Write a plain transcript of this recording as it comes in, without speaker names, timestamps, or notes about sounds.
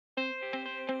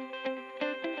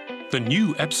The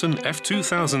new Epson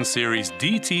F2000 series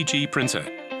DTG printer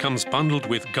comes bundled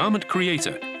with Garment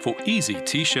Creator for easy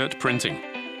t-shirt printing.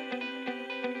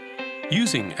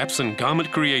 Using Epson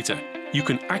Garment Creator, you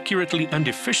can accurately and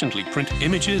efficiently print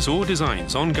images or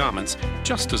designs on garments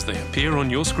just as they appear on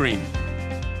your screen.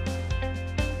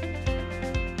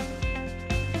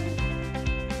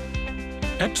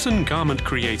 Epson Garment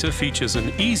Creator features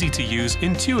an easy-to-use,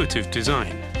 intuitive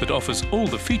design that offers all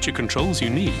the feature controls you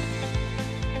need.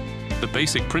 The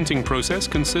basic printing process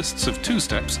consists of two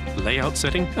steps: layout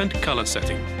setting and color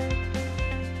setting.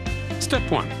 Step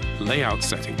 1. Layout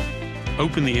setting.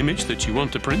 Open the image that you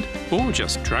want to print, or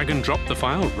just drag and drop the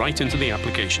file right into the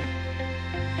application.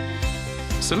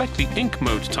 Select the ink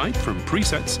mode type from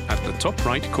presets at the top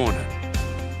right corner.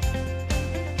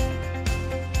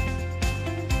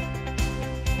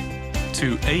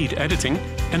 To aid editing,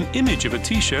 an image of a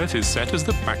t-shirt is set as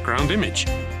the background image.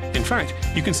 In fact,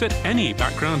 you can set any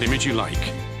background image you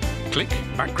like. Click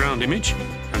Background Image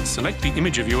and select the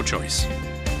image of your choice.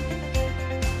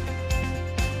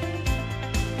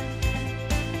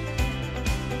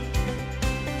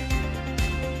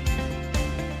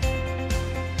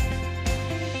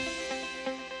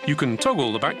 You can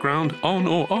toggle the background on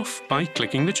or off by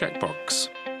clicking the checkbox.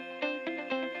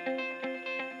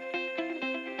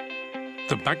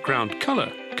 The background color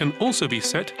can also be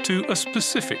set to a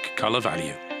specific color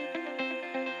value.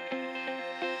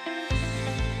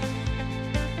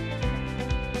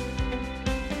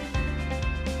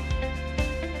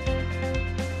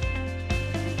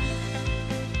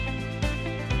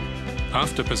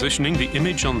 After positioning the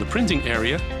image on the printing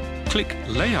area, click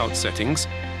Layout Settings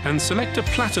and select a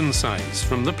platen size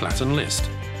from the platen list.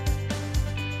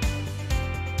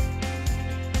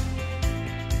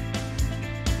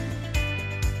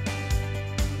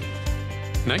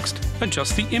 Next,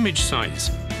 adjust the image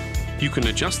size. You can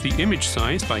adjust the image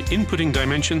size by inputting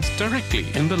dimensions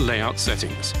directly in the layout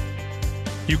settings.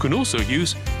 You can also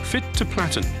use Fit to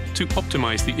Platen to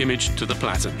optimize the image to the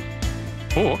platen.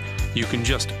 Or you can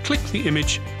just click the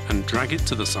image and drag it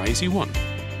to the size you want.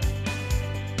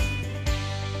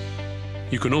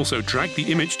 You can also drag the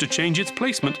image to change its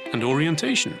placement and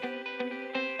orientation.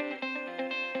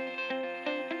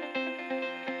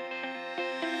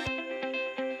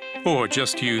 Or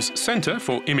just use Center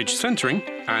for image centering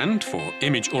and for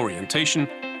image orientation,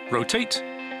 Rotate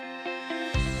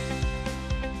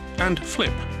and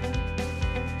Flip.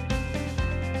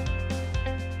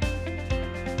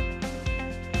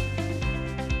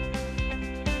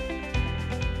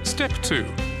 Step 2.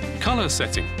 Color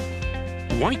setting.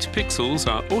 White pixels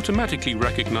are automatically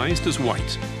recognized as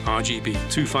white, RGB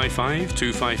 255,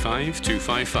 255,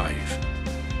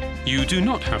 255. You do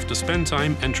not have to spend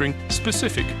time entering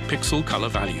specific pixel color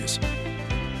values.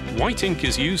 White ink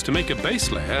is used to make a base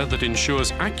layer that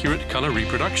ensures accurate color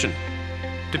reproduction.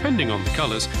 Depending on the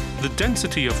colors, the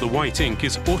density of the white ink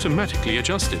is automatically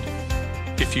adjusted.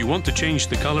 If you want to change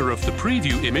the color of the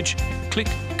preview image, click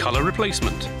Color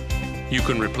Replacement. You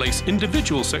can replace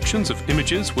individual sections of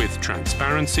images with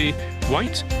transparency,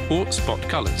 white, or spot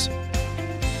colors.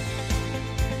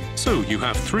 So you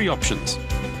have three options: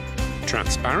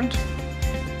 transparent,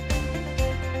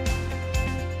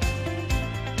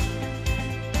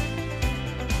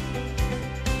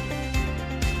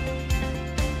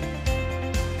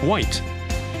 white,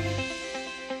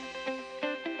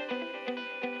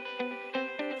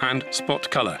 and spot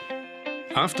color.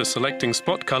 After selecting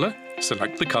spot color,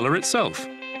 select the color itself.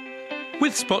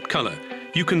 With spot color,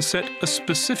 you can set a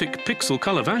specific pixel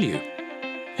color value.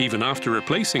 Even after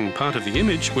replacing part of the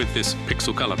image with this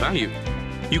pixel color value,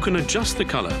 you can adjust the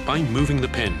color by moving the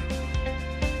pen.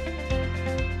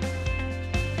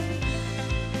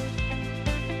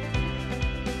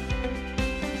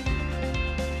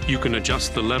 You can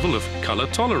adjust the level of color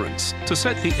tolerance to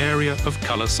set the area of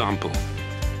color sample.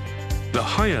 The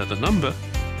higher the number,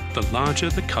 the larger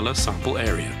the color sample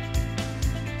area.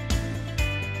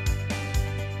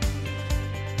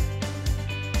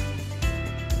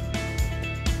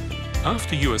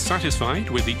 After you are satisfied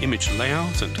with the image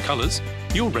layout and colors,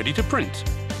 you're ready to print.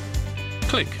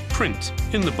 Click Print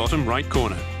in the bottom right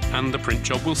corner and the print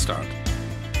job will start.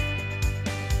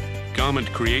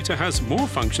 Garment Creator has more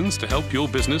functions to help your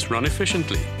business run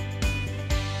efficiently.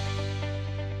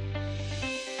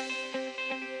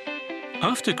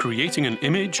 After creating an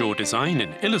image or design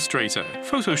in Illustrator,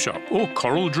 Photoshop or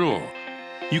Corel Draw,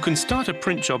 you can start a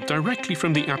print job directly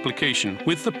from the application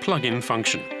with the plugin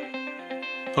function.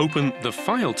 Open the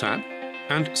File tab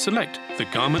and select the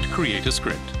Garment Creator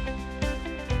script.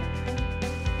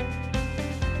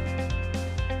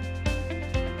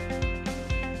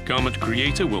 Garment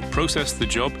Creator will process the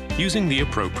job using the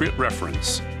appropriate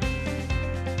reference.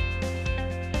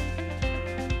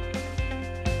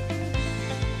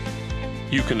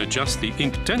 You can adjust the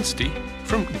ink density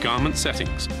from Garment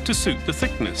Settings to suit the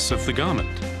thickness of the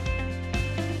garment.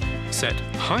 Set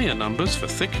higher numbers for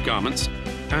thick garments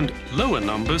and lower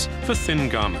numbers for thin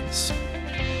garments.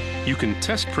 You can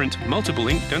test print multiple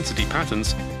ink density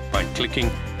patterns by clicking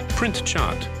Print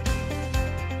Chart.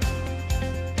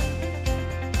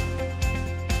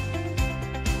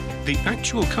 The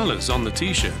actual colours on the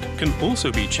T-shirt can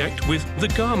also be checked with the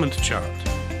Garment Chart.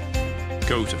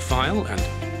 Go to File and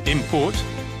Import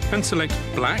and select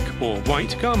Black or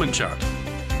White Garment Chart.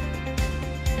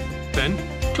 Then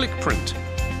click Print.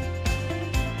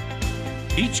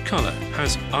 Each colour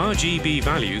has RGB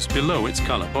values below its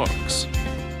colour box.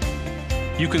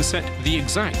 You can set the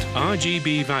exact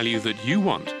RGB value that you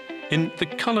want in the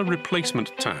Colour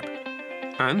Replacement tab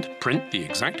and print the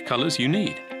exact colours you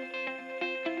need.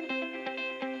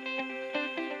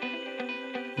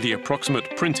 The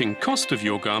approximate printing cost of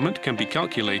your garment can be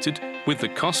calculated with the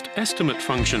Cost Estimate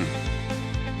function.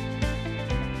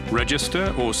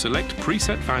 Register or select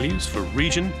preset values for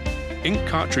region, ink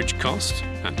cartridge cost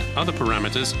and other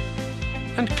parameters,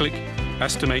 and click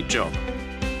Estimate Job.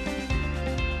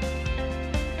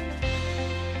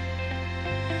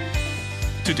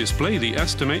 To display the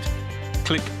estimate,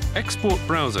 click Export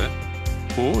Browser,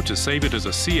 or to save it as a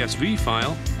CSV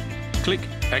file, click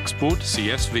Export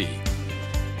CSV.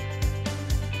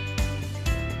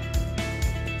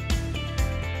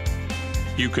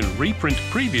 You can reprint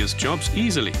previous jobs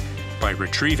easily by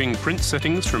retrieving print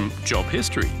settings from Job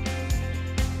History.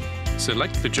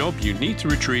 Select the job you need to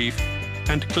retrieve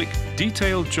and click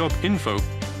Detailed Job Info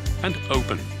and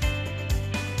Open.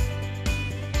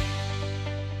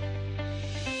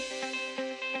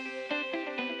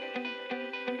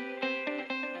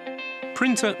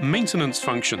 Printer maintenance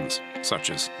functions, such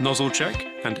as nozzle check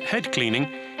and head cleaning,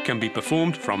 can be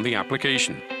performed from the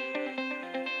application.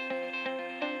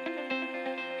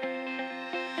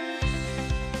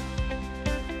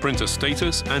 Printer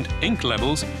status and ink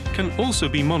levels can also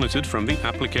be monitored from the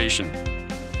application.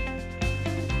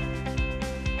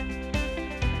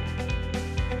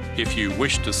 If you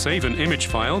wish to save an image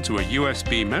file to a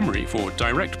USB memory for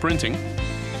direct printing,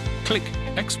 click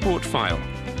Export File,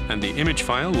 and the image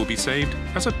file will be saved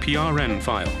as a PRN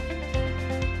file.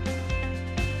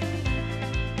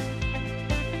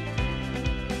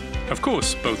 Of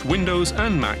course, both Windows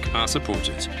and Mac are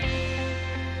supported.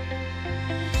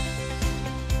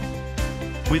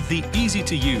 With the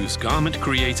easy-to-use Garment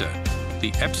Creator,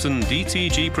 the Epson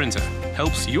DTG printer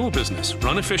helps your business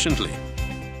run efficiently.